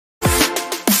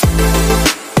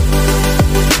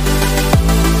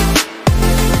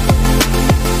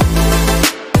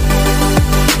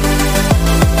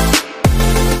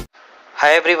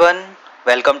Hi everyone,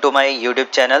 welcome to my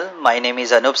YouTube channel. My name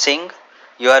is Anup Singh.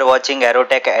 You are watching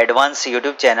AeroTech Advance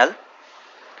YouTube channel.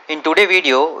 In today's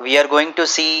video, we are going to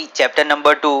see chapter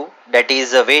number 2, that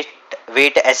is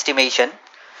weight estimation.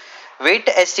 Weight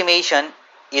estimation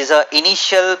is a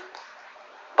initial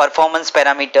performance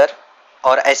parameter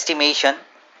or estimation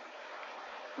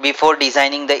before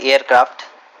designing the aircraft.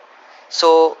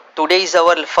 So today is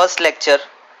our first lecture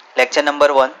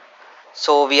number 1.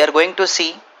 So we are going to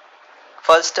see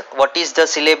first, what is the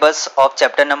syllabus of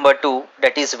chapter number 2,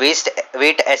 that is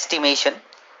weight estimation.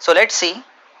 So let's see.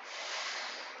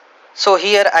 So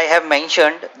here I have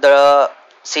mentioned the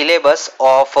syllabus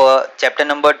of chapter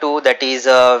number 2, that is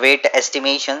weight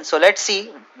estimation. So let's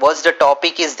see what the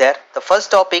topic is there. The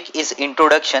first topic is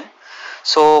introduction.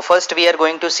 So first we are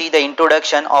going to see the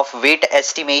introduction of weight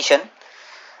estimation.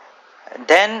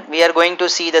 Then we are going to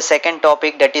see the second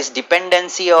topic, that is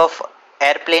dependency of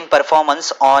airplane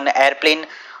performance on airplane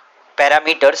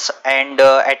parameters and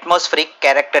atmospheric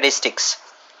characteristics.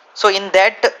 So in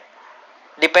that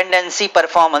dependency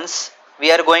performance, we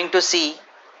are going to see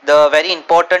the very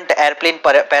important airplane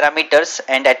parameters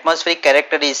and atmospheric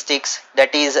characteristics,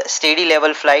 that is steady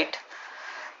level flight.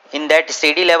 In that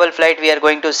steady level flight, we are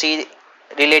going to see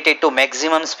related to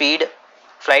maximum speed,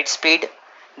 flight speed.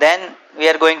 Then we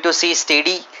are going to see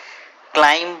steady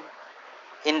climb.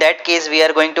 In that case, we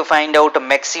are going to find out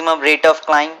maximum rate of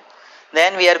climb.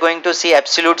 Then we are going to see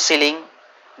absolute ceiling.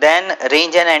 Then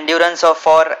range and endurance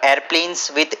for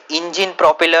airplanes with engine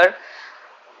propeller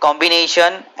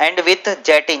combination and with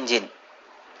jet engine.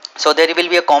 So there will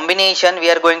be a combination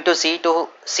we are going to see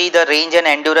the range and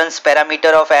endurance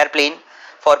parameter of airplane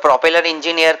for propeller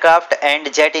engine aircraft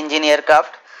and jet engine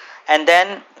aircraft. And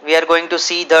then we are going to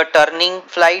see the turning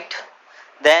flight,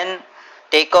 then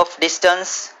takeoff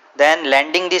distance, then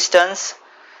landing distance.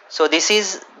 So this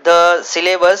is the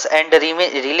syllabus, and the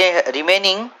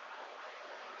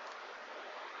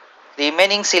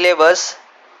remaining syllabus,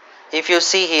 if you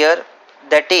see here,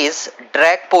 that is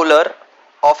drag polar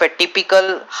of a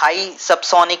typical high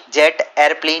subsonic jet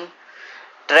airplane,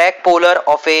 drag polar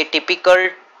of a typical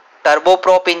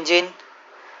turboprop engine,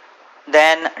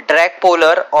 then drag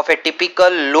polar of a typical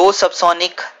low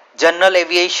subsonic general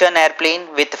aviation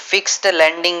airplane with fixed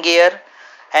landing gear.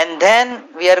 And then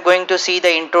we are going to see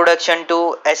the introduction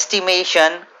to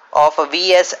estimation of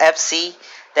VSFC,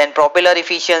 then propeller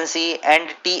efficiency, and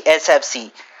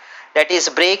TSFC, that is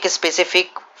brake specific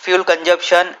fuel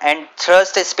consumption and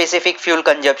thrust specific fuel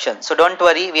consumption. So don't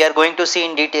worry, we are going to see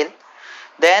in detail.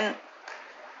 Then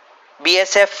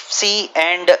BSFC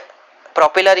and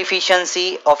propeller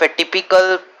efficiency of a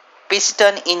typical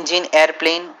piston engine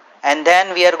airplane. And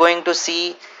then we are going to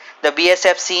see the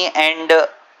BSFC and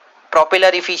propeller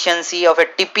efficiency of a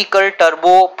typical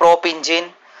turboprop engine.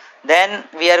 Then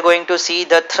we are going to see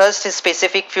the thrust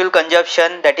specific fuel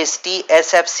consumption, that is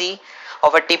TSFC,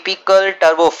 of a typical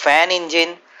turbofan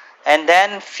engine. And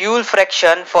then fuel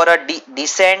fraction for a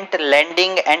descent,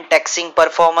 landing and taxiing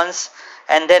performance.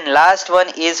 And then last one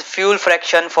is fuel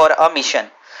fraction for a mission.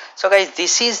 So guys,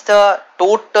 this is the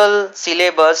total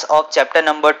syllabus of chapter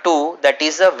number 2, that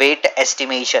is the weight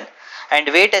estimation. And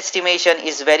weight estimation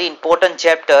is very important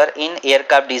chapter in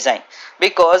aircraft design,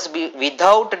 because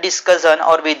without discussion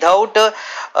or without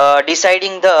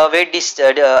deciding the weight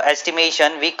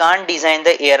estimation, we can't design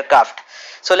the aircraft.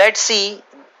 So let's see,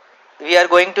 we are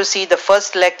going to see the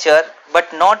first lecture, but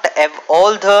not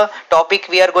all the topic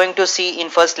we are going to see in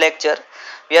first lecture.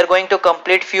 We are going to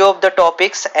complete few of the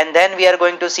topics, and then we are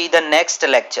going to see the next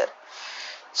lecture.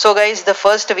 So guys, the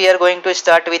first we are going to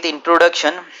start with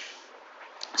introduction.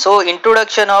 So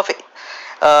introduction of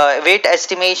weight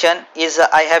estimation is,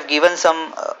 I have given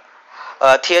some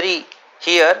theory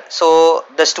here, so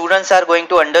the students are going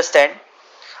to understand.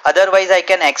 Otherwise I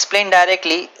can explain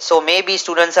directly, so maybe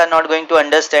students are not going to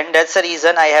understand. That's the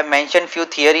reason I have mentioned few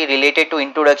theory related to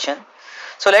introduction.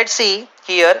 So let's see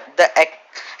here, the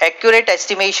accurate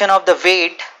estimation of the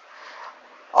weight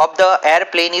of the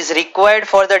airplane is required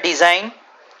for the design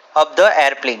of the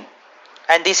airplane,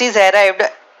 and this is arrived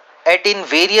at in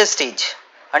various stage.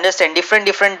 Understand,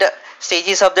 different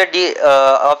stages of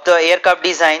the aircraft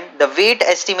design. The weight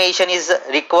estimation is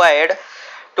required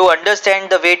to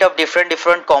understand the weight of different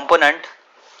component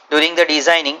during the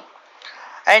designing,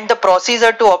 and the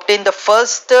procedure to obtain the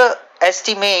first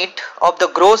estimate of the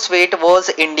gross weight was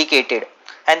indicated,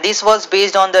 and this was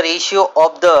based on the ratio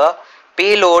of the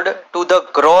payload to the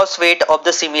gross weight of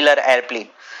the similar airplane.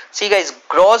 See guys,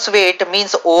 gross weight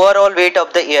means overall weight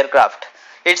of the aircraft.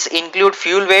 It's include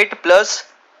fuel weight plus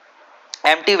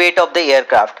empty weight of the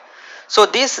aircraft. So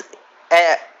this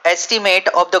estimate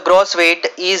of the gross weight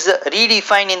is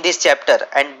redefined in this chapter,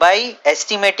 and by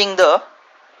estimating the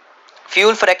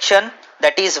fuel fraction,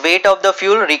 that is weight of the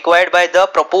fuel required by the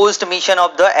proposed mission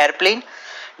of the airplane,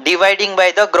 dividing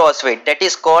by the gross weight, that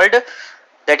is called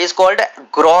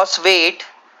gross weight,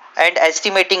 and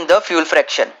estimating the fuel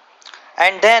fraction.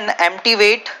 And then empty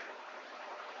weight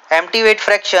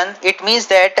fraction, it means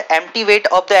that empty weight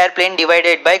of the airplane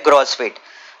divided by gross weight,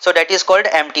 so that is called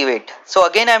empty weight. So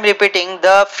again I am repeating,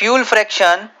 the fuel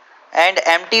fraction and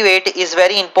empty weight is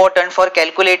very important for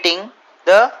calculating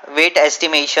the weight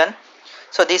estimation.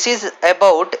 So this is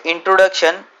about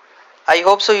introduction. I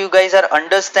hope so you guys are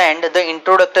understand the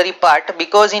introductory part,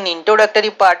 because in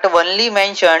introductory part only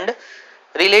mentioned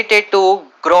related to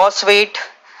gross weight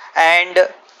and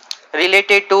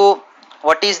related to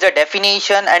what is the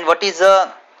definition and what is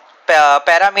the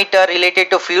parameter related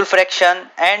to fuel fraction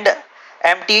and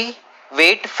empty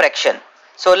weight fraction.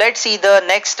 So let's see the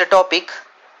next topic,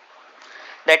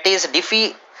 that is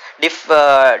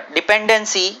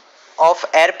dependency of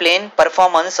airplane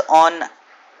performance on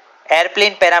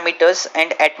airplane parameters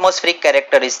and atmospheric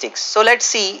characteristics. So let's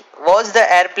see, was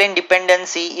the airplane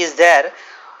dependency is there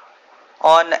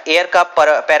on aircraft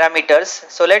parameters.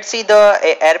 So let's see the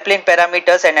airplane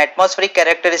parameters and atmospheric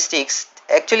characteristics.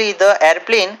 Actually the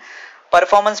airplane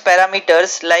performance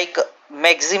parameters like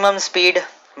maximum speed,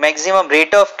 maximum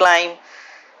rate of climb,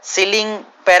 ceiling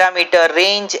parameter,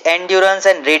 range, endurance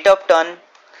and rate of turn,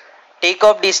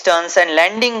 takeoff distance and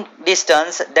landing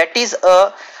distance, that is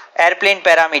a airplane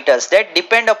parameters that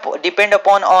depend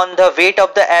upon on the weight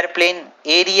of the airplane,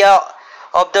 area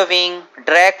of the wing,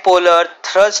 drag polar,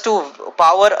 thrust to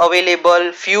power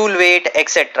available, fuel weight,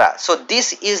 etc. So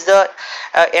this is the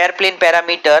airplane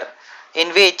parameter in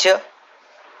which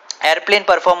airplane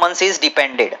performance is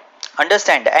depended.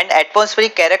 Understand? And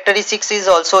atmospheric characteristics is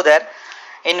also there,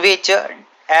 in which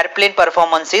airplane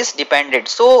performance is dependent.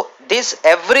 So this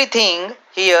everything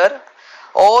here,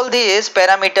 all these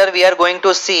parameter we are going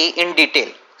to see in detail.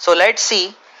 So let's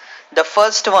see the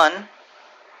first one,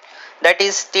 that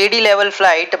is steady level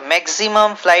flight,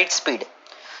 maximum flight speed.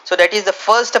 So that is the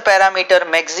first parameter,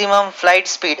 maximum flight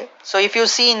speed. So if you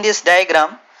see in this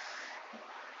diagram,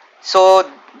 so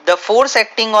the force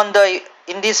acting on the,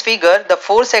 in this figure, the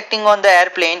force acting on the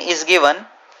airplane is given,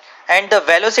 and the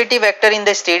velocity vector in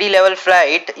the steady level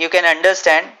flight you can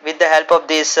understand with the help of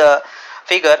this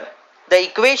figure. The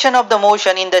equation of the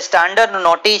motion in the standard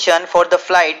notation for the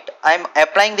flight, I am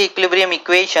applying the equilibrium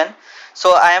equation.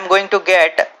 So I am going to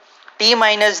get T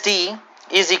minus D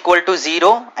is equal to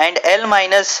 0 and L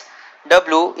minus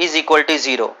W is equal to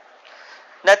 0.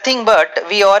 Nothing but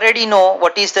we already know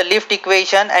what is the lift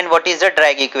equation and what is the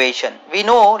drag equation. We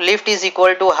know lift is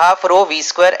equal to half rho V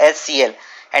square SCL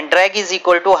and drag is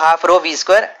equal to half rho V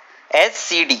square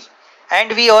SCD.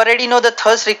 And we already know the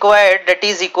thrust required, that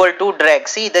is equal to drag.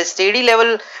 See, the steady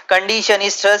level condition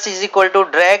is thrust is equal to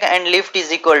drag and lift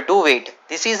is equal to weight.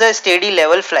 This is a steady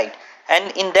level flight.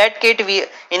 And in that case,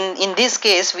 in this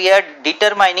case, we are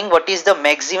determining what is the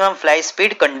maximum flight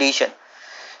speed condition.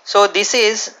 So this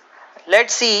is,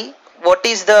 let's see what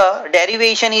is the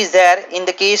derivation is there in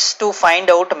the case to find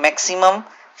out maximum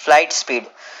flight speed.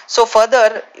 So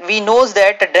further we know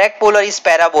that drag polar is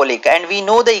parabolic, and we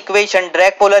know the equation,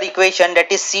 drag polar equation,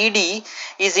 that is CD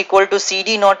is equal to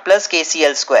CD naught plus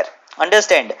KCL square.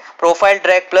 Understand? Profile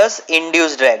drag plus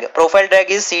induced drag. Profile drag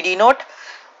is CD naught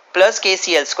plus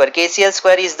KCL square. KCL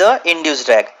square is the induced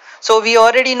drag. So we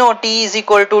already know T is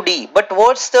equal to D, but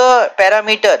what's the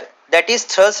parameter? That is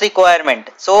thrust requirement.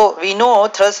 So we know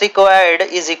thrust required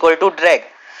is equal to drag.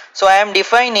 So I am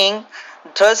defining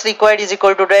thrust required is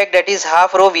equal to drag, that is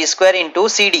half rho V square into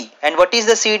CD. And what is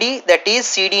the CD? That is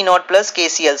CD naught plus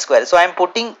KCL square. So I am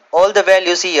putting all the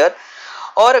values here.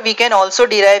 Or we can also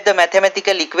derive the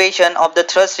mathematical equation of the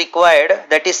thrust required,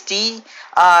 that is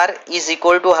TR is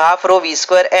equal to half rho V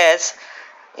square S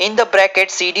in the bracket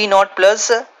CD naught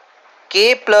plus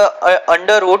K plus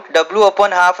under root W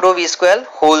upon half rho V square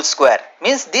whole square.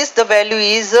 Means this the value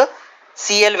is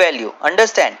CL value.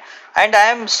 Understand? And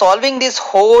I am solving this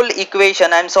whole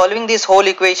equation. I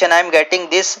am getting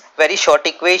this very short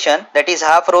equation, that is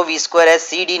half rho V square as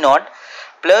CD naught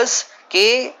plus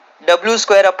K W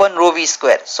square upon rho V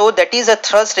square. So that is a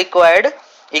thrust required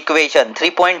equation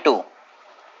 3.2.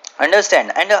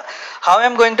 Understand? And how I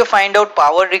am going to find out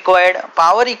power required?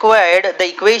 Power required, the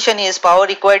equation is power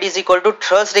required is equal to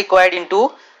thrust required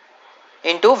into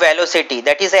velocity,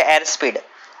 that is a airspeed.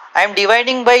 I am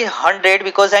dividing by 100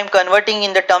 because I am converting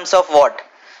in the terms of watt.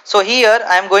 So here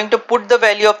I am going to put the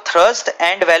value of thrust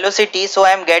and velocity. So I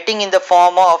am getting in the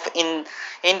form of in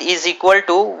is equal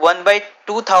to 1 by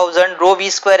 2000 rho v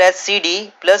square as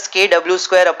CD plus kW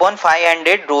square upon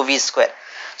 500 rho v square.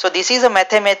 So this is a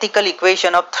mathematical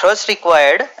equation of thrust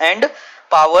required and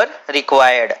power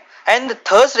required. And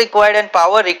thrust required and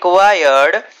power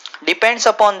required depends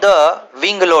upon the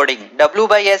wing loading. W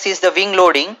by S is the wing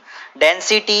loading,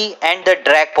 density and the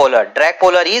drag polar. Drag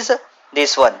polar is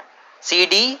this one.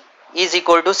 CD is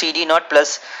equal to CD naught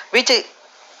plus, which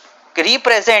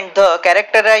represent the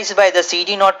characterized by the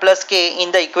CD naught plus K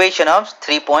in the equation of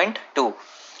 3.2.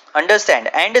 Understand,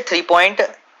 and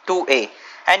 3.2a.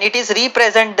 And it is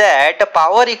represent that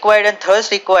power required and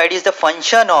thrust required is the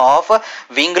function of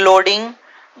wing loading,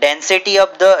 density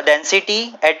at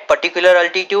particular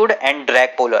altitude and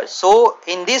drag polar. So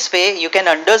in this way you can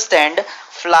understand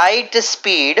flight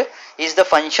speed is the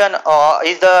function or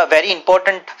is the very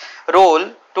important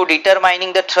role to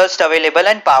determining the thrust available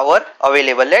and power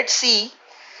available. Let's see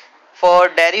for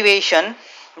derivation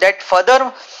that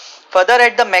further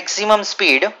at the maximum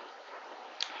speed,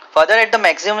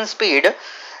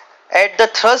 at the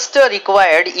thrust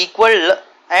required equal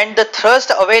and the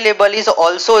thrust available is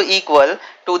also equal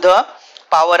to the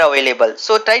power available.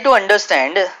 So try to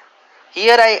understand.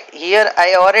 Here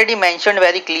I already mentioned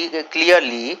very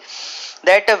clearly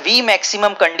that a V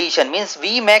maximum condition means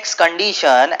V max condition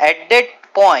at that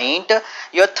point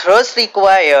your thrust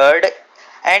required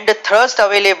and thrust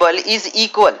available is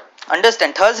equal.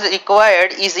 Understand, thrust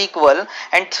required is equal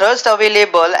and thrust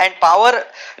available and power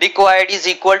required is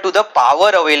equal to the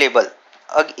power available.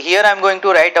 Here I am going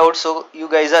to write out so you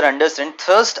guys are understand.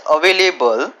 Thrust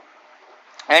available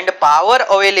and power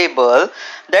available,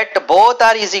 that both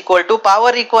are is equal to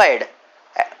power required.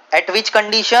 At which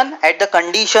condition? At the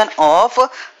condition of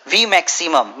V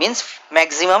maximum, means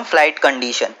maximum flight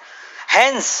condition.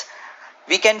 Hence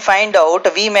we can find out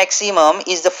V maximum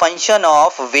is the function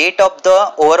of weight of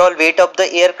the overall weight of the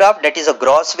aircraft, that is a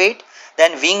gross weight,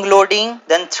 then wing loading,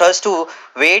 then thrust to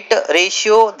weight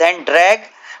ratio, then drag,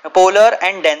 polar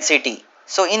and density.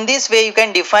 So in this way you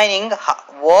can defining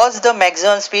was the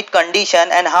maximum speed condition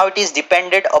and how it is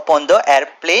dependent upon the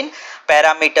airplane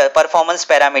parameter, performance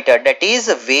parameter, that is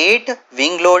weight,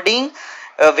 wing loading,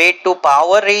 weight to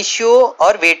power ratio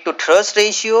or weight to thrust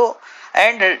ratio,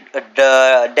 and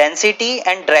density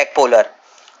and drag polar.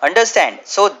 Understand?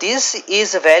 So this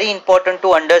is very important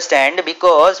to understand,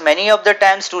 because many of the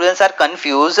times students are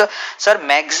confused. Sir,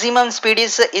 maximum speed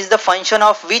is the function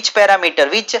of which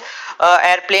parameter, which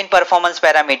airplane performance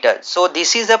parameter. So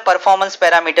this is a performance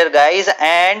parameter guys,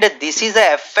 and this is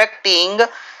affecting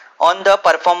on the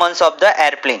performance of the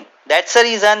airplane. That's the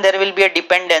reason there will be a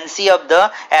dependency of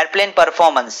the airplane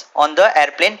performance on the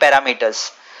airplane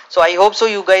parameters. So I hope so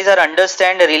you guys are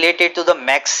understand related to the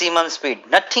maximum speed.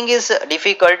 Nothing is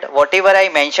difficult. Whatever I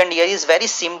mentioned here is very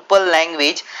simple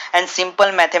language and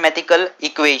simple mathematical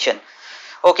equation.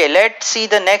 Okay, let's see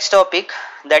the next topic,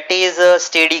 that is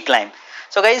steady climb.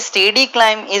 So guys, steady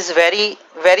climb is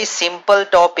very simple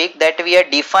topic that we are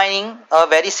defining a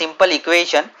very simple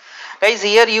equation. Guys,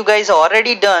 here you guys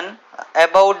already done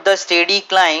about the steady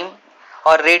climb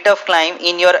or rate of climb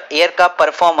in your aircraft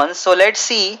performance. So let's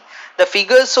see. The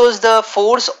figure shows the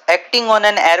force acting on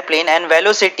an airplane and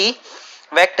velocity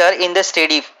vector in the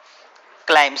steady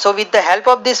climb. So with the help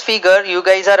of this figure you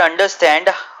guys are understand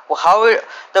how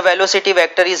the velocity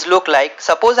vector is look like.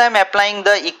 Suppose I am applying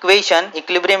the equation,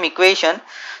 equilibrium equation.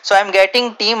 So I am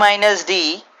getting T minus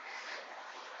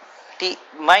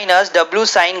W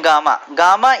sine gamma.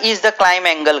 Gamma is the climb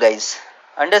angle guys.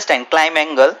 Understand, climb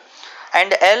angle,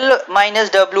 and L minus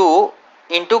W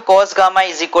into cos gamma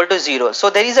is equal to 0. So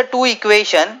there is a two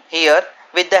equation here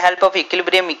with the help of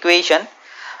equilibrium equation.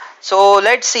 So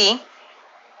let's see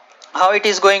how it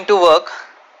is going to work.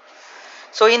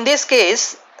 So in this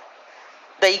case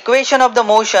the equation of the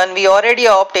motion we already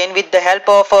obtained with the help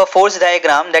of a force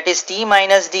diagram, that is T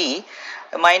minus D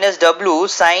minus W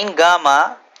sine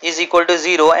gamma is equal to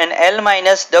 0 and L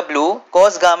minus W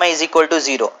cos gamma is equal to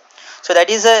 0. So that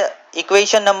is a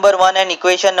equation number 1 and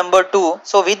equation number 2.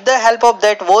 So with the help of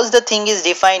that, what the thing is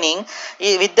defining,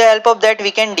 with the help of that we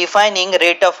can defining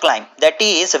rate of climb, that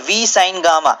is V sine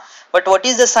gamma. But what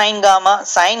is the sine gamma?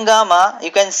 Sine gamma you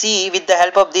can see with the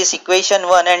help of this equation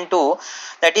 1 and 2,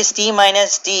 that is T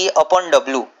minus D upon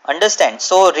W. Understand?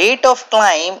 So rate of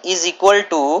climb is equal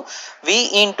to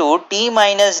V into T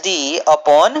minus D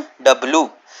upon W.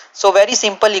 So very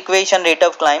simple equation, rate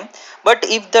of climb. But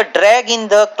if the drag in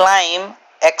the climb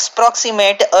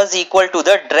approximate is equal to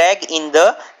the drag in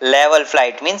the level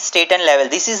flight, means straight and level.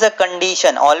 This is a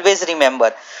condition, always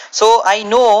remember. So I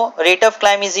know rate of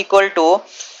climb is equal to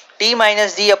T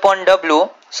minus D upon W.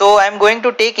 So I am going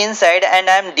to take inside and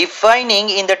I am defining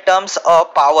in the terms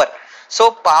of power.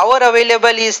 So power available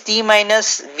is T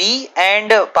minus V and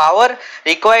power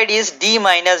required is D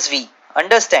minus V.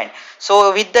 Understand?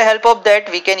 So with the help of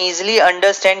that we can easily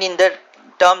understand in the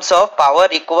terms of power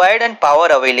required and power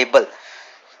available.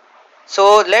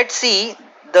 So let's see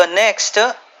the next.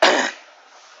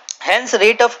 Hence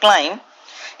rate of climb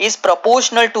is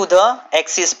proportional to the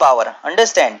axis power.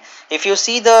 Understand? If you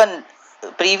see the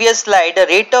previous slide, the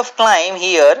rate of climb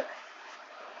here,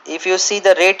 if you see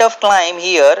the rate of climb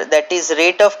here, that is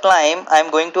rate of climb, I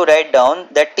am going to write down,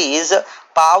 that is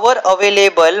power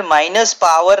available minus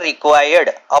power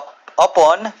required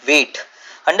upon weight.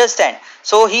 Understand?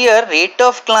 So here rate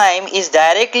of climb is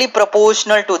directly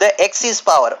proportional to the axis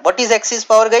power. What is axis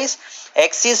power, guys?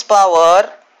 Axis power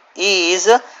is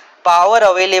power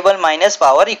available minus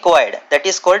power required. That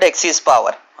is called axis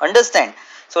power. Understand?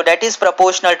 So that is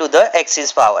proportional to the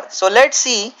axis power. So let's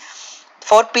see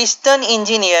for piston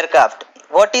engine aircraft.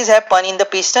 What is happen in the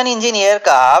piston engine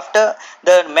aircraft?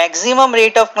 The maximum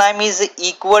rate of climb is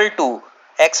equal to,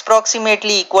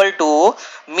 approximately equal to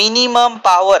minimum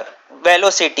power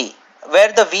velocity,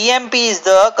 where the VMP is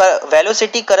the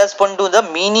velocity correspond to the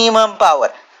minimum power.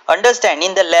 Understand?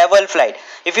 In the level flight,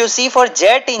 if you see for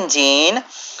jet engine,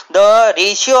 the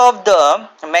ratio of the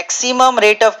maximum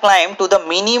rate of climb to the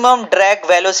minimum drag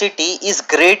velocity is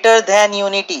greater than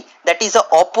unity. That is the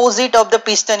opposite of the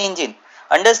piston engine.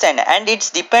 Understand? And it's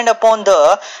depend upon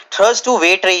the thrust to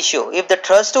weight ratio. If the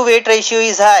thrust to weight ratio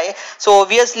is high, so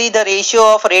obviously the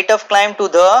ratio of rate of climb to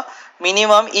the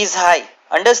minimum is high.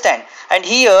 Understand? And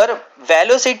here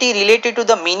velocity related to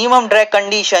the minimum drag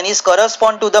condition is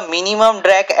correspond to the minimum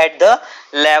drag at the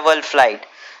level flight.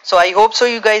 So I hope so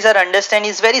you guys are understand.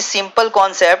 It's very simple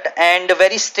concept and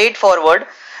very straightforward.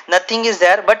 Nothing is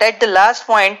there, but at the last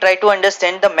point try to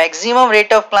understand the maximum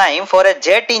rate of climb for a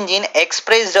jet engine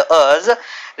expressed as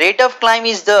rate of climb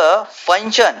is the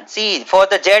function. See, for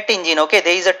the jet engine, okay,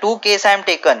 there is a two case I am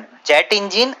taken, jet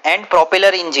engine and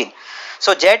propeller engine.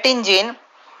 So jet engine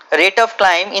rate of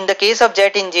climb, in the case of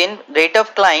jet engine rate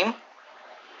of climb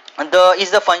is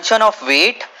the function of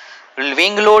weight,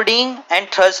 wing loading and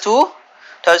thrust to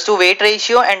weight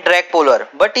ratio and drag polar.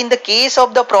 But in the case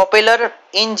of the propeller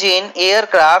engine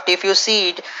aircraft, if you see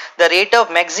it, the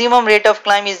maximum rate of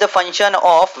climb is the function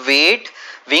of weight,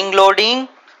 wing loading,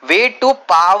 weight to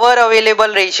power available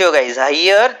ratio, guys.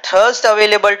 Here thrust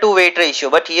available to weight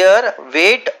ratio, but here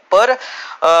weight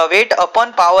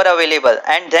upon power available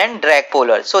and then drag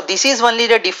polar. So this is only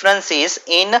the differences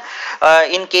in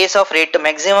case of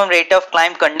maximum rate of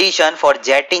climb condition for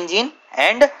jet engine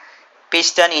and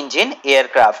piston engine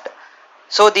aircraft.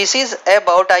 So this is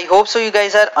about, I hope so you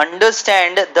guys are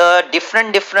understand the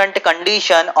different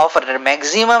condition of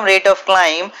maximum rate of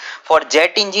climb for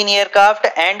jet engine aircraft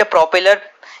and propeller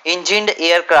engined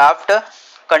aircraft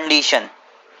condition.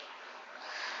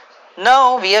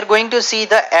 Now we are going to see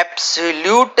the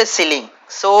absolute ceiling.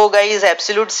 So guys,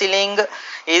 absolute ceiling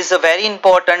is very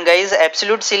important, guys.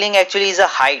 Absolute ceiling actually is a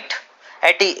height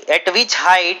at which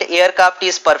height aircraft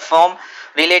is performed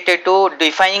related to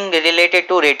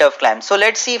rate of climb. So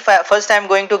let's see, first I am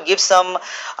going to give some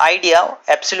idea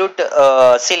absolute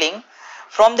ceiling.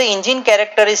 From the engine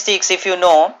characteristics, if you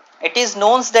know, it is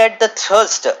known that the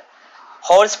thrust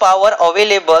horsepower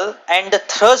available and the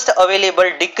thrust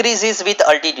available decreases with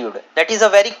altitude. That is a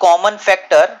very common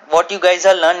factor what you guys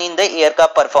are learned in the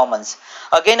aircraft performance.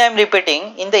 Again I am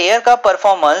repeating, in the aircraft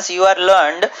performance you are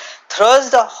learned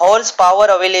thrust horsepower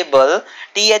available,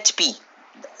 THP.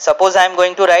 Suppose I am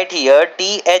going to write here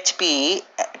THP,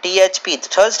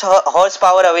 thrust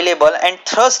horsepower available and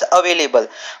thrust available,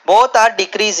 both are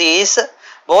decreases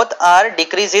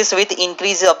with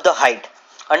increase of the height.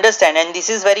 Understand? And this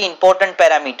is very important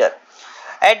parameter.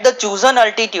 At the chosen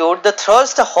altitude, the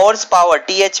thrust horsepower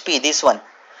THP, this one,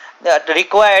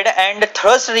 required and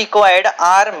thrust required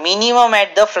are minimum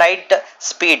at the flight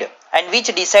speed, and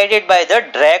which decided by the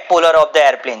drag polar of the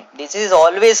airplane. This is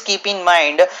always keep in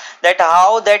mind that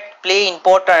how that play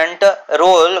important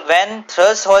role when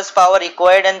thrust horsepower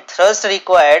required and thrust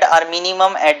required are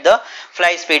minimum at the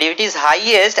flight speed. It is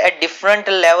highest at different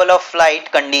level of flight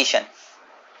condition.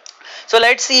 So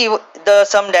let's see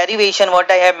some derivation what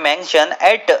I have mentioned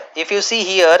at, if you see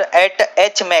here at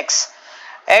H max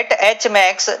at H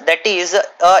max, that is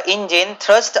engine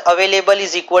thrust available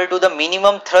is equal to the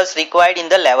minimum thrust required in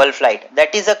the level flight.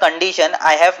 That is a condition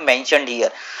I have mentioned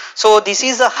here. So this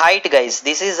is a height, guys.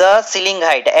 This is a ceiling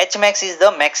height. H max is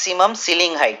the maximum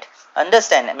ceiling height.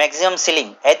 Understand? Maximum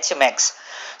ceiling, H max.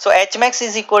 So H max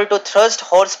is equal to thrust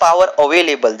horsepower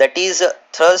available. That is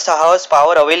thrust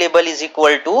horsepower available is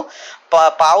equal to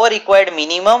power required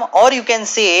minimum, or you can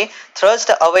say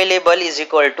thrust available is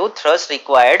equal to thrust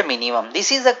required minimum.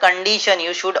 This is a condition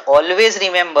you should always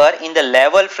remember in the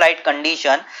level flight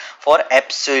condition for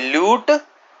absolute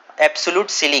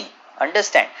ceiling.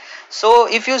 Understand? So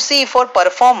if you see for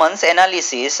performance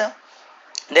analysis,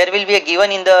 there will be a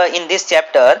given in this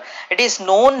chapter. It is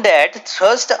known that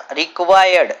thrust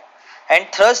required and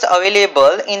thrust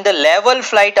available in the level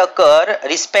flight occur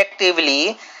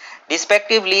respectively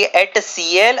at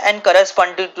CL and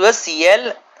corresponding to a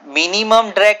CL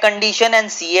minimum drag condition and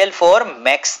CL for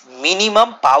max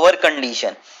minimum power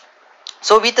condition.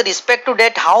 So with respect to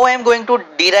that, how I am going to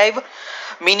derive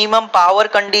minimum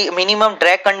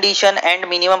drag condition and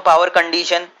minimum power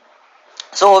condition?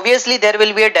 So obviously there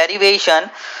will be a derivation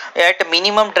at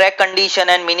minimum drag condition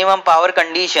and minimum power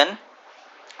condition.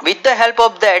 With the help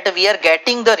of that, we are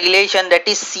getting the relation, that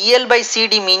is CL by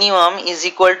CD minimum is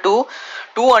equal to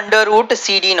 2 under root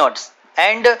CD naught,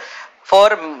 and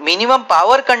for minimum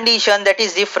power condition that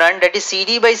is different, that is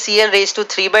CD by CL raised to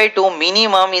 3 by 2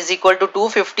 minimum is equal to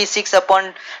 256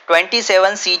 upon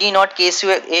 27 CD naught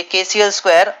KCL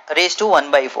square raised to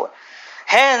 1 by 4.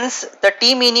 Hence the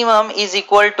T minimum is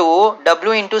equal to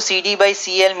W into CD by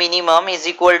CL minimum is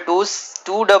equal to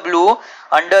 2W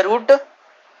under root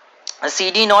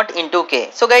CD naught into K.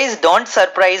 So guys, don't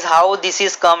surprise how this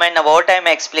is come and what I am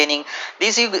explaining.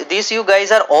 This you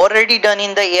guys are already done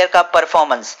in the aircraft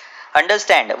performance.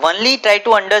 Understand? Only try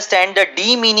to understand the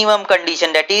D minimum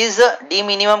condition. That is, D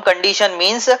minimum condition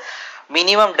means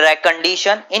minimum drag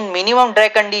condition. In minimum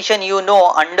drag condition, you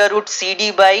know, under root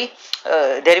CD by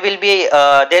there will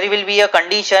be a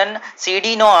condition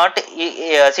CD naught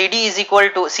CD is equal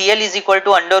to CL is equal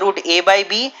to under root A by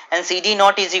B and CD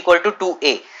naught is equal to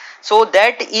 2A. So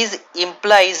that is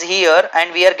implies here,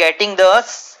 and we are getting the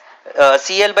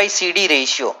CL by CD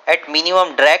ratio at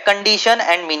minimum drag condition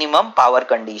and minimum power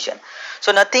condition.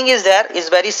 So nothing is there, is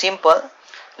very simple.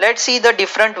 Let's see the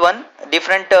different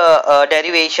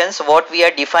derivations what we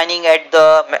are defining at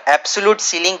the absolute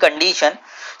ceiling condition.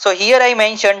 So here I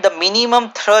mentioned the minimum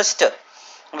thrust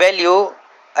value,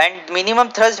 and minimum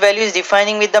thrust value is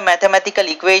defining with the mathematical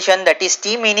equation, that is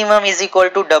T minimum is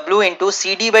equal to W into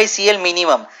CD by CL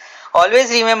minimum.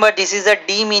 Always remember this is a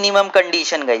D minimum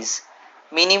condition, guys.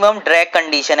 Minimum drag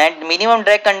condition, and minimum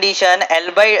drag condition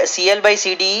L by CL by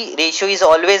CD ratio is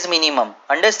always minimum.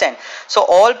 Understand? So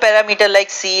all parameter like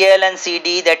CL and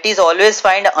CD, that is always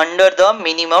find under the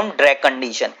minimum drag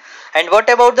condition. And what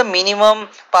about the minimum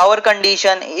power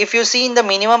condition? If you see in the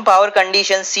minimum power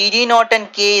condition, CD naught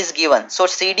and K is given. So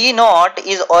CD naught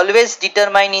is always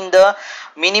determined in the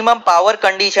minimum power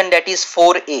condition, that is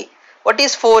 4A. What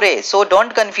is 4A? So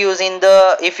don't confuse in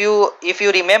the, if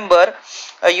you remember,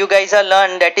 you guys are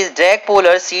learned that is drag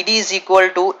polar CD is equal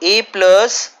to A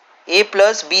plus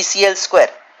BCL square.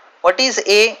 What is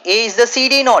A? A is the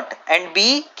CD naught and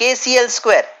B KCL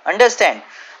square. Understand?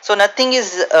 So nothing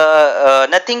is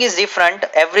different.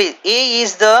 A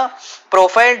is the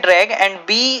profile drag and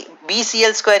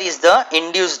BCL square is the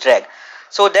induced drag.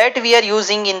 So that we are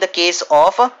using in the case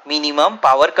of minimum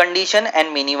power condition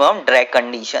and minimum drag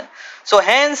condition. So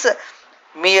hence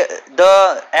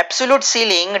the absolute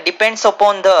ceiling depends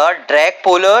upon the drag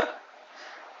polar,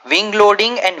 wing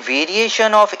loading and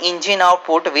variation of engine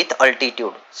output with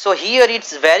altitude. So here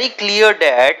it's very clear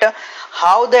that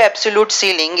how the absolute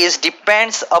ceiling is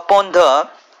depends upon the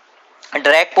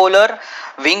drag polar,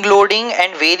 wing loading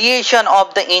and variation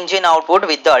of the engine output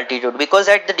with the altitude, because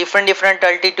at the different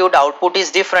altitude output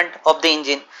is different of the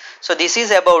engine. So this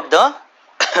is about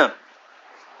the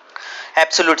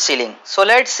absolute ceiling. So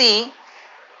let's see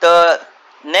the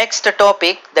next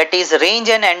topic, that is range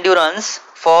and endurance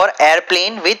for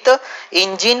airplane with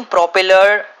engine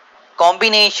propeller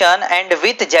combination and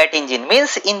with jet engine.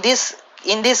 Means in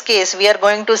this case we are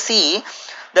going to see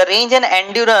the range and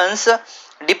endurance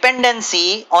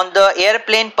dependency on the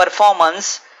airplane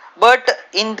performance, but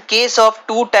in case of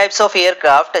two types of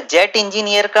aircraft, jet engine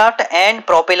aircraft and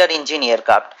propeller engine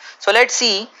aircraft. So let's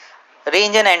see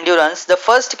range and endurance. The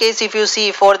first case, if you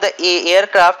see for the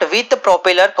aircraft with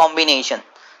propeller combination.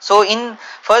 So in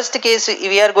first case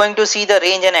we are going to see the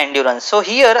range and endurance. So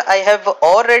here I have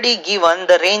already given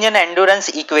the range and endurance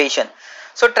equation.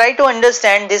 So try to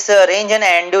understand this range and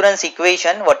endurance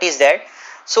equation. What is that?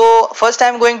 So first I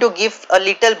am going to give a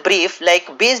little brief,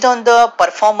 like based on the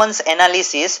performance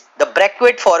analysis, the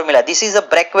Brackweight formula. This is a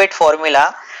Brackweight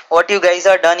formula what you guys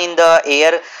are done in the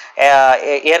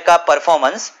aircraft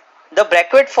performance. The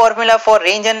Brackweight formula for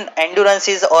range and endurance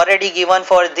is already given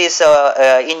for this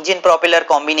engine propeller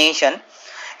combination.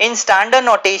 In standard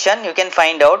notation you can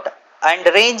find out, and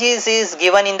range is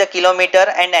given in the kilometer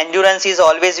and endurance is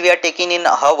always we are taking in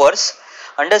hours.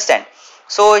 Understand?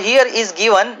 So here is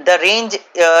given the range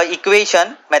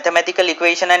equation, mathematical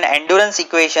equation, and endurance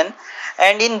equation,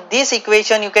 and in this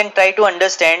equation you can try to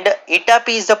understand eta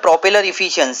P is the propeller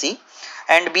efficiency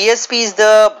and BSP is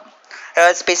the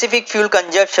specific fuel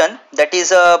consumption, that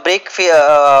is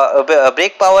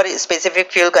brake power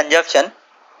specific fuel consumption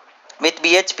with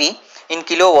BHP in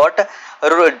kilowatt.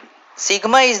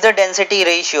 Sigma is the density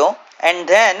ratio, and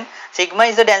then sigma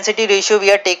is the density ratio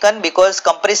we are taken because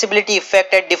compressibility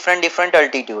effect at different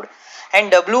altitude,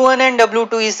 and W1 and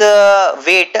W2 is the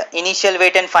weight, initial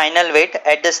weight and final weight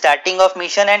at the starting of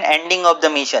mission and ending of the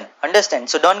mission. Understand?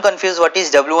 So don't confuse what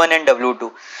is W1 and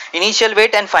W2, initial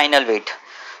weight and final weight.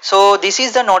 So this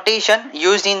is the notation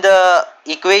used in the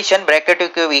equation, bracket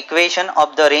equation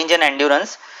of the range and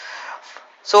endurance.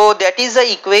 So that is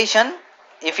the equation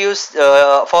if you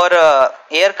for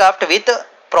aircraft with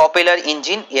propeller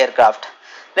engine aircraft.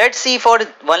 Let's see for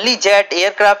only jet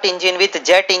aircraft engine with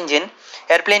jet engine,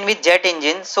 airplane with jet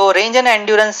engine. So range and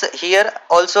endurance, here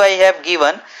also I have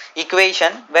given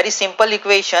equation, very simple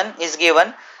equation is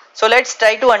given. So let's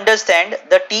try to understand.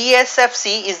 The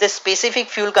TSFC is the specific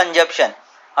fuel consumption.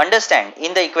 Understand,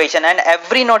 in the equation, and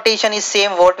every notation is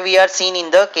same what we are seeing in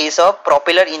the case of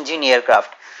propeller engine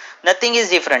aircraft. Nothing is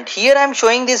different. Here I am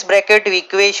showing this bracket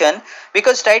equation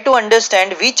because try to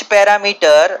understand which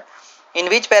parameter, in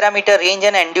which parameter range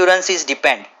and endurance is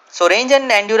depend. So range and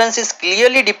endurance is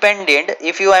clearly dependent.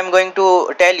 If you I am going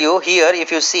to tell you here,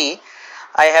 if you see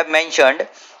I have mentioned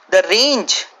the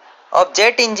range of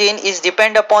jet engine is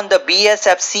depend upon the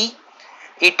BSFC,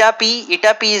 eta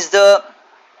P is the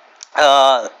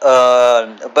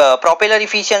propeller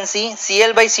efficiency,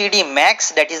 CL by CD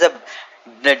max, that is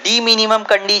the D minimum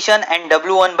condition, and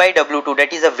W1 by W2,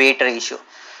 that is a weight ratio.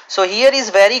 So here is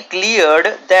very clear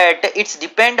that it's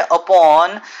depend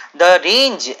upon the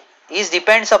range is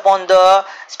depends upon the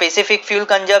specific fuel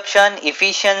consumption,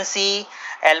 efficiency,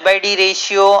 L by D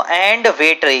ratio and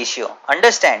weight ratio.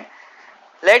 Understand?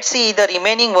 Let's see the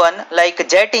remaining one, like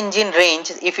jet engine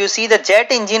range. If you see the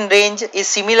jet engine range is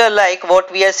similar like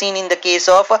what we are seeing in the case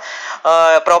of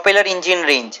propeller engine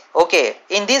range. Okay,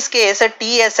 in this case a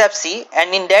TSFC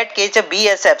and in that case a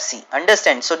BSFC.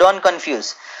 Understand? So don't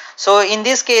confuse. So in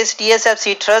this case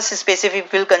TSFC, thrust specific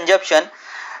fuel consumption.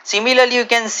 Similarly you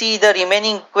can see the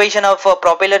remaining equation of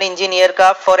propeller engine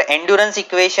aircraft for endurance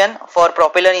equation for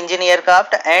propeller engine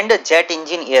aircraft and jet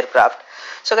engine aircraft.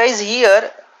 So guys,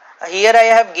 here I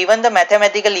have given the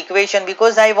mathematical equation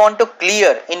because I want to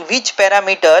clear in which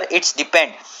parameter it's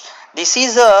depend. This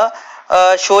is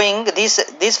showing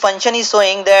this function is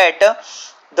showing that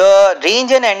the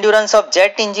range and endurance of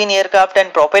jet engine aircraft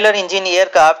and propeller engine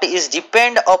aircraft is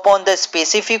depend upon the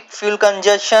specific fuel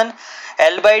consumption,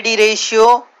 L by D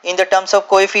ratio in the terms of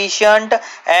coefficient,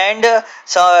 and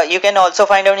so you can also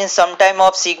find out in some time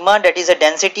of sigma, that is a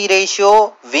density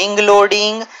ratio, wing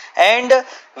loading and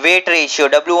weight ratio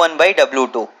W1 by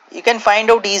W2. You can find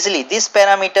out easily. This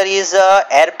parameter is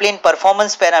airplane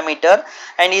performance parameter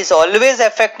and is always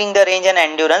affecting the range and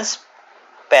endurance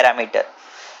parameter.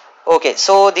 Okay,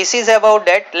 so this is about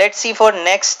that. Let's see for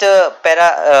next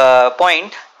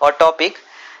point or topic,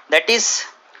 that is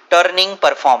turning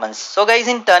performance. So guys,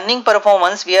 in turning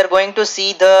performance we are going to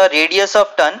see the radius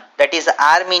of turn, that is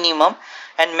R minimum,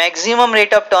 and maximum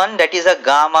rate of turn, that is a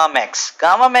gamma max.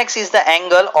 Gamma max is the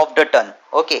angle of the turn.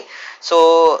 Okay,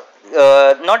 so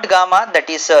not gamma, that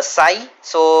is psi.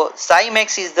 So psi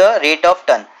max is the rate of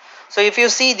turn. So if you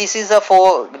see, this is the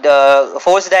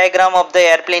force diagram of the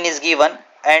airplane is given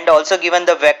and also given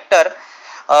the vector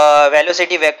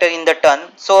velocity vector in the turn.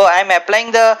 So I am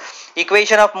applying the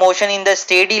equation of motion in the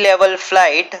steady level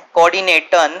flight coordinate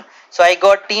turn. So I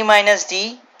got T minus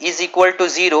D is equal to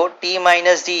 0, T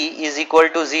minus D is equal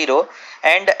to 0,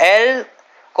 and L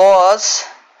cos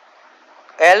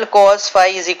phi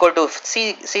is equal to,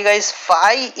 see guys,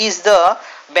 phi is the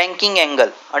banking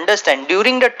angle. Understand?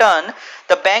 During the turn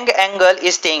the bank angle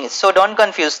is staying, so don't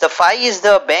confuse. The phi is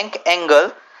the bank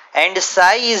angle and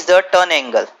psi is the turn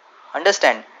angle.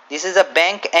 Understand? This is a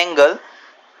banking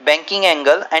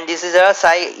angle, and this is a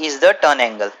psi is the turn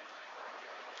angle.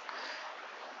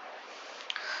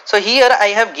 So here I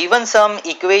have given some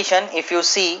equation. If you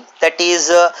see, that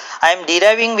is I am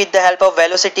deriving with the help of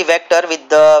velocity vector with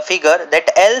the figure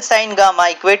that L sin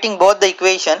gamma, equating both the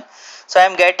equation. So I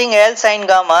am getting L sin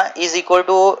gamma is equal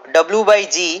to W by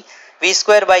G V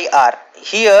square by R.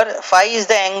 Here phi is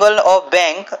the angle of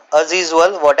bank as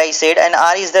usual what I said, and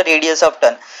R is the radius of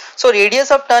turn. So radius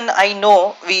of turn I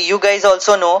know, you guys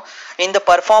also know, in the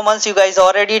performance you guys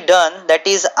already done, that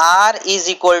is R is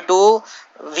equal to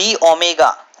V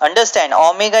omega. Understand,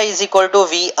 omega is equal to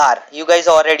VR. You guys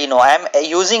already know. I am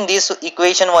using this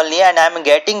equation only, and I am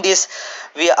getting this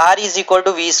R is equal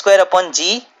to V square upon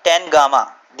G tan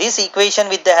gamma. This equation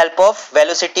with the help of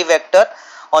velocity vector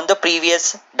on the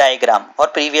previous diagram or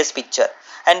previous picture.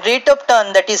 And rate of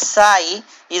turn, that is psi,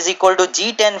 is equal to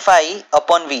G tan phi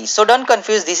upon V. So don't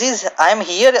confuse. This is, I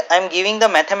am giving the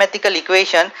mathematical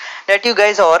equation that you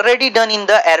guys already done in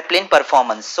the airplane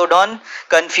performance. So don't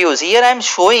confuse. Here I am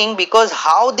showing because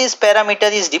how this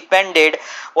parameter is depended,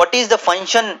 what is the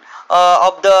function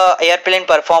of the airplane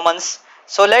performance.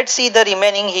 So let's see the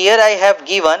remaining. Here I have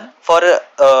given for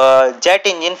jet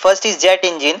engine. First is jet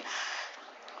engine.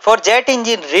 For jet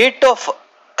engine, rate of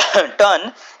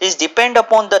turn is depend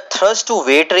upon the thrust to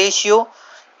weight ratio,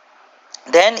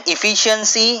 then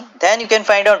efficiency, then you can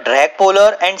find out drag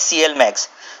polar and CL max.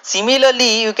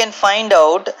 Similarly, you can find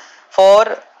out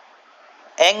for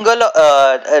angle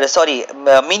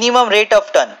minimum rate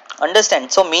of turn.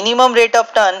 Understand? So minimum rate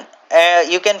of turn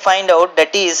you can find out,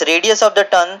 that is radius of the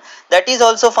turn, that is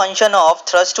also function of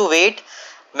thrust to weight,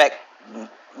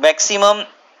 maximum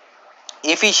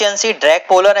efficiency, drag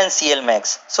polar and CL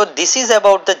max. So this is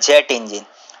about the jet engine.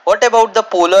 What about the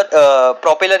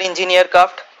propeller engine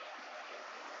aircraft?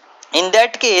 In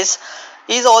that case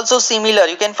is also similar.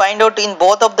 You can find out in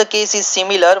both of the cases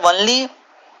similar, only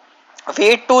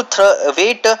weight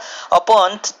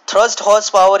upon thrust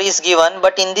horsepower is given,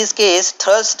 but in this case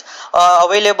thrust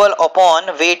available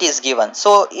upon weight is given.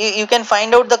 So you can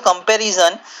find out the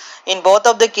comparison in both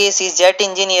of the cases, jet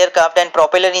engine aircraft and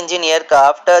propeller engine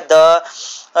aircraft. The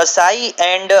psi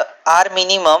and R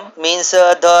minimum means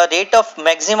the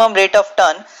maximum rate of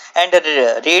turn, and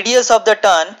the radius of the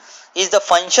turn is the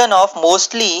function of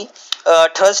mostly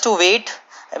thrust to weight,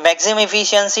 maximum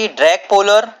efficiency, drag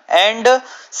polar and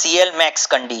CL max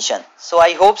condition. So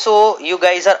I hope so you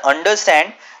guys are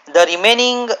understand. The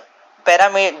remaining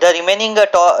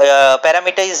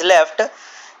parameter is left,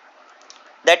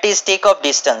 that is takeoff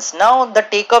distance. Now the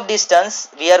takeoff distance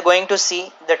we are going to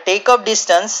see. The takeoff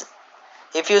distance,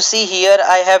 if you see here,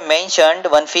 I have mentioned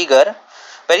one figure,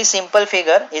 very simple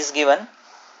figure is given.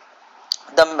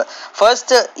 The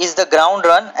first is the ground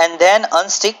run, and then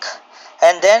unstick,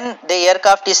 and then the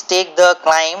aircraft is take the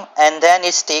climb, and then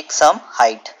it takes some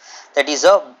height, that is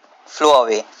a flow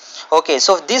away. Okay,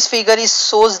 so this figure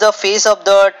shows the phase of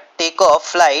the takeoff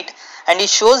flight, and it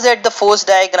shows that the force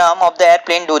diagram of the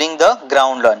airplane during the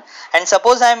ground run. And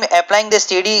suppose I am applying the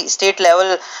steady state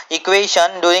level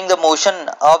equation during the motion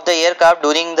of the aircraft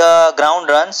during the ground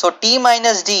run. So T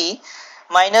minus D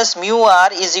minus mu R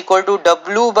is equal to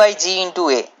W by G into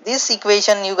A. This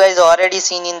equation you guys already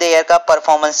seen in the aircraft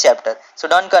performance chapter. So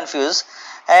don't confuse.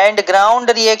 And ground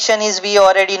reaction is, we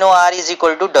already know, R is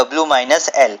equal to W minus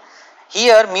L.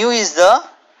 Here mu is the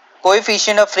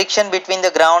coefficient of friction between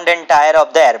the ground and tire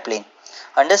of the airplane.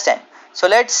 Understand? So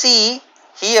let's see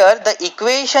here, the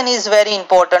equation is very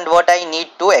important, what I need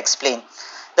to explain.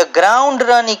 The ground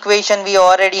run equation we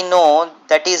already know,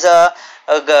 that is a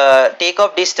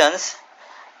takeoff distance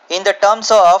in the terms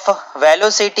of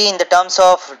velocity, in the terms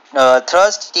of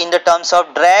thrust, in the terms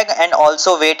of drag and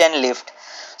also weight and lift.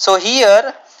 So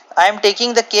here I am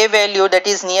taking the K value, that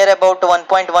is near about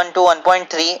 1.1 to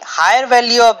 1.3. Higher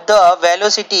value of the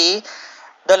velocity,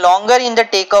 the longer in the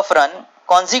takeoff run.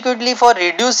 Consequently, for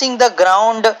reducing the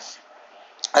ground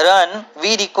run,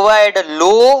 we required a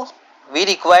low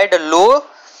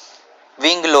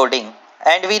wing loading,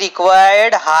 and we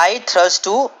required high thrust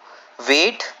to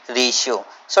weight ratio.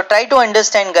 So try to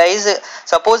understand guys.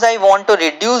 Suppose I want to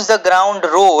reduce the ground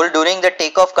roll during the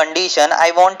takeoff condition,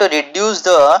 I want to reduce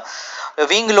the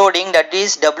wing loading, that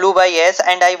is W by S,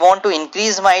 and I want to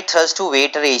increase my thrust to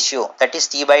weight ratio, that is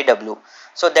T by W.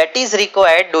 So that is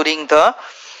required during the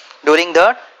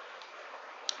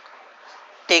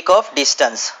takeoff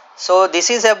distance. So this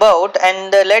is about,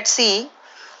 and let's see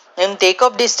in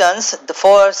takeoff distance,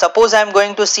 for suppose I am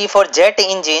going to see for jet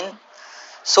engine.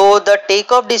 So the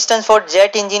takeoff distance for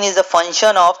jet engine is a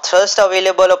function of thrust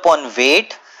available upon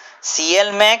weight,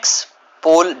 CL max,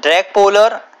 drag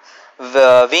polar,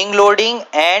 wing loading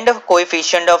and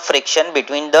coefficient of friction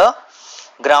between the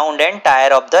ground and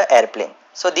tire of the airplane.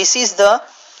 So this is the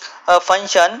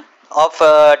function of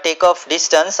takeoff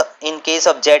distance in case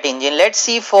of jet engine. Let's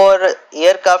see for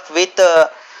aircraft with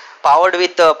powered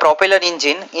with propeller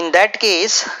engine. In that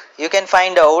case, you can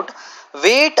find out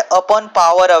weight upon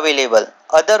power available,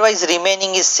 otherwise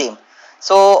remaining is same.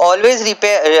 So always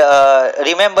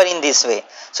remember in this way.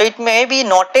 So it may be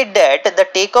noted that the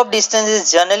takeoff distance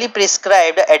is generally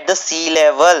prescribed at the sea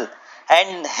level,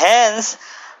 and hence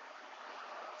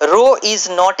rho is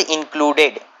not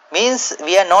included, means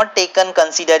we are not taken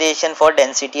consideration for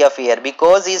density of air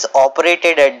because it is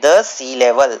operated at the sea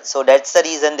level. So that's the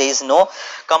reason there is no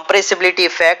compressibility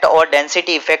effect or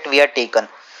density effect we are taken.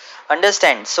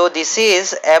 Understand? So this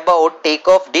is about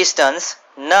takeoff distance.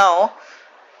 Now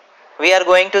we are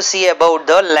going to see about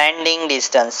the landing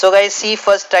distance. So guys, see,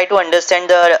 first try to understand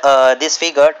the this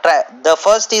figure. The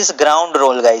first is ground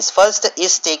roll, guys. First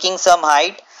is taking some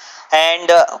height, and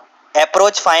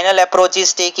final approach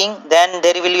is taking, then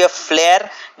there will be a flare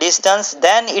distance,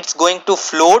 then it's going to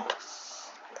float,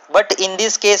 but in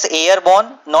this case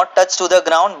airborne, not touch to the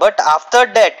ground, but after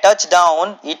that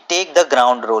touchdown it take the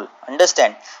ground roll.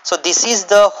 Understand? So this is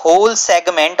the whole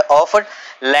segment of a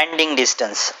landing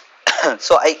distance.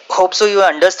 So I hope so you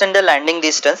understand the landing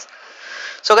distance.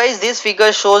 So guys, this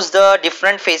figure shows the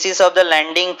different phases of the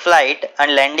landing flight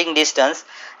and landing distance.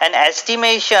 An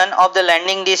estimation of the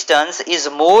landing distance is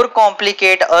more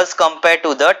complicated as compared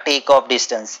to the takeoff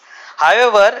distance.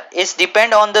 However, it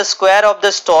depends on the square of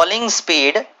the stalling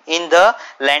speed in the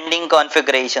landing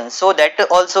configuration. So that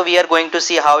also we are going to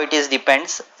see how it is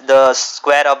depends the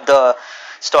square of the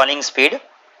stalling speed.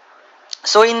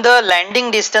 So in the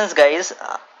landing distance, guys,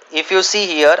 if you see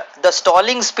here the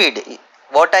stalling speed,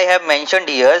 what I have mentioned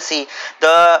here, see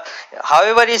the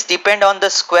however is depend on the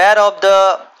square of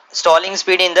the stalling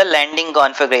speed in the landing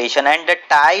configuration and the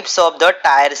types of the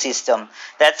tire system.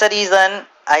 That's the reason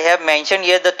I have mentioned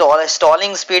here the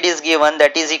stalling speed is given,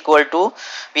 that is equal to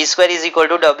V square is equal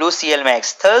to W CL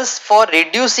max. Thus for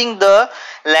reducing the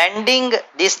landing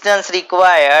distance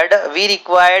required, we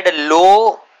required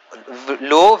low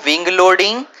wing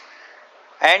loading,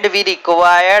 and we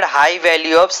required high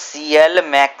value of CL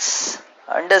max.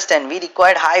 Understand? We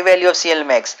required high value of CL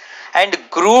max and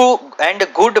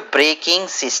good braking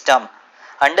system.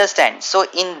 Understand? So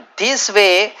in this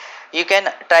way you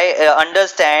can try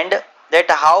understand that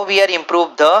how we are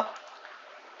improve the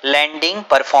landing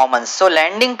performance. So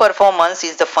landing performance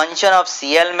is the function of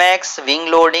CL max,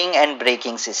 wing loading and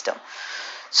braking system.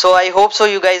 So I hope so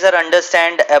you guys are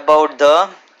understand about the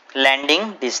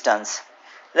landing distance.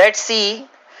 Let's see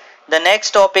the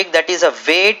next topic, that is a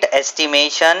weight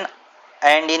estimation,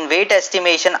 and in weight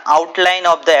estimation outline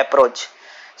of the approach.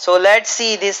 So let's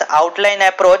see this outline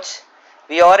approach.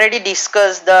 We already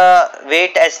discussed the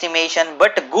weight estimation,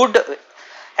 but good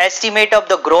estimate of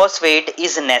the gross weight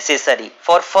is necessary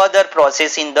for further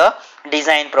process in the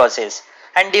design process,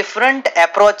 and different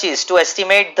approaches to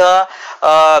estimate the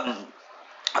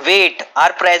weight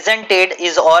are presented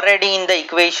is already in the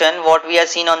equation what we have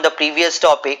seen on the previous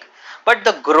topic. But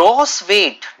the gross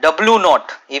weight W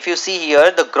naught, if you see here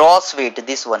the gross weight,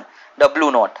 this one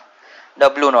W naught,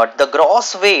 the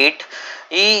gross weight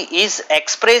is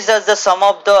expressed as the sum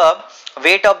of the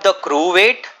weight of the crew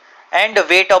weight and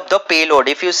weight of the payload.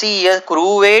 If you see here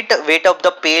crew weight, weight of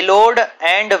the payload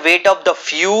and weight of the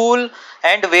fuel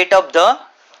and weight of the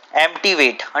empty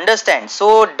weight. Understand?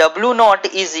 So W naught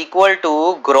is equal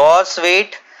to gross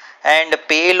weight and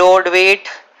payload weight,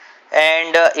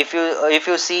 and if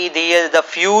you see the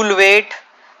fuel weight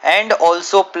and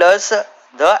also plus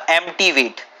the empty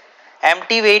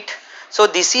weight. So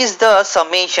this is the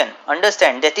summation.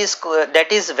 Understand? That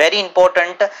is very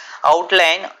important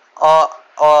outline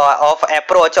of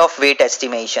approach of weight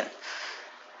estimation.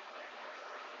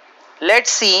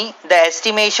 Let's see the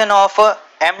estimation of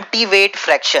empty weight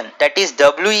fraction, that is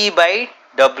WE by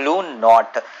W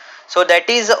naught. So that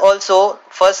is also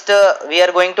first we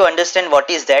are going to understand what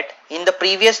is that. In the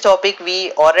previous topic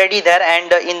we already there,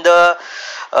 and in the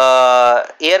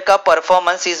aircraft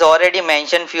performance is already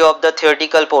mentioned few of the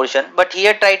theoretical portion, but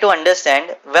here try to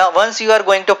understand. Well, once you are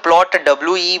going to plot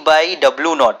WE by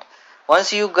W naught,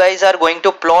 once you guys are going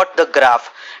to plot the graph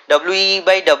WE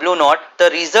by W naught, the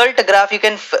result graph you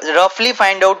can roughly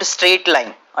find out straight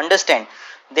line. Understand?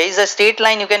 There is a straight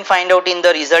line you can find out in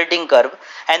the resulting curve,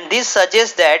 and this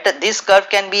suggests that this curve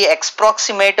can be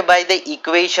approximated by the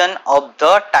equation of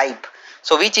the type.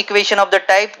 So which equation of the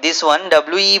type? This one,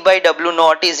 WE by W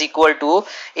naught is equal to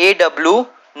AW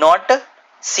naught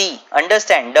C.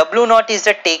 Understand? W naught is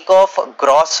the takeoff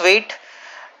gross weight,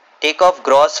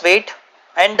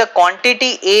 and the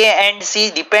quantity A and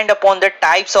C depend upon the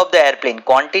types of the airplane.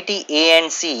 Quantity A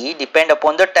and C depend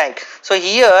upon the type. So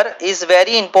here is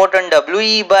very important.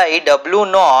 WE by W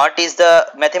naught is the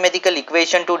mathematical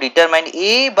equation to determine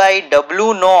A by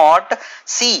W naught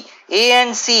C. A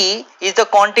and C is the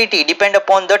quantity depend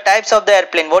upon the types of the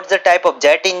airplane. What's the type of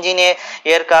jet engine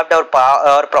aircraft or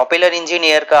propeller engine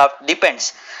aircraft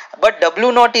depends. But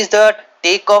W naught is the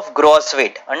takeoff gross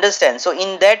weight. Understand? So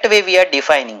in that way we are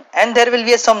defining, and there will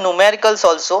be some numericals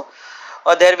also,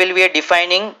 or there will be a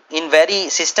defining in very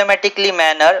systematically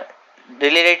manner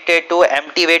related to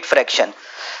empty weight fraction.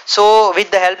 So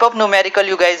with the help of numerical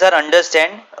you guys are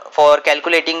understand for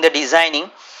calculating the designing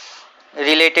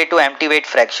related to empty weight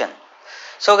fraction.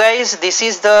 So guys, this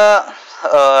is the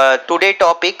today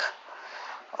topic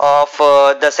of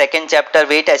the second chapter,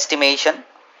 weight estimation.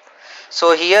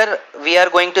 So here we are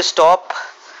going to stop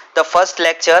the first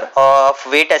lecture of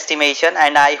weight estimation,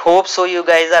 and I hope so you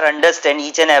guys are understand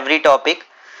each and every topic.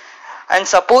 And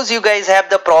suppose you guys have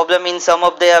the problem in some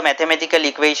of the mathematical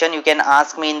equation, you can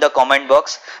ask me in the comment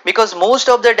box, because most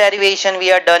of the derivation we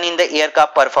are done in the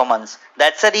aircraft performance.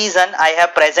 That's the reason I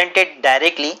have presented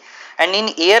directly, and in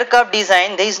aircraft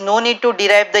design there is no need to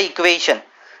derive the equation.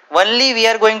 Only we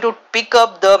are going to pick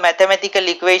up the mathematical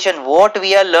equation what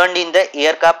we are learned in the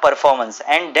aircraft performance,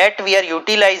 and that we are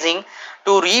utilizing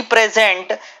to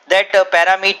represent that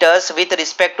parameters with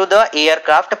respect to the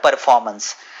aircraft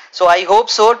performance. So I hope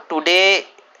so today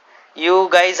you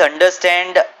guys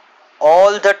understand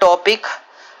all the topic.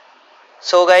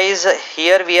 So guys,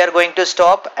 here we are going to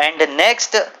stop, and the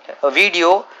next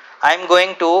video I am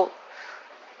going to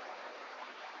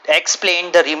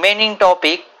explain the remaining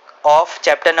topic of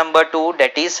chapter number 2,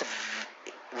 that is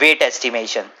weight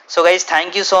estimation. So guys,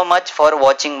 thank you so much for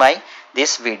watching my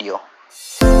this video.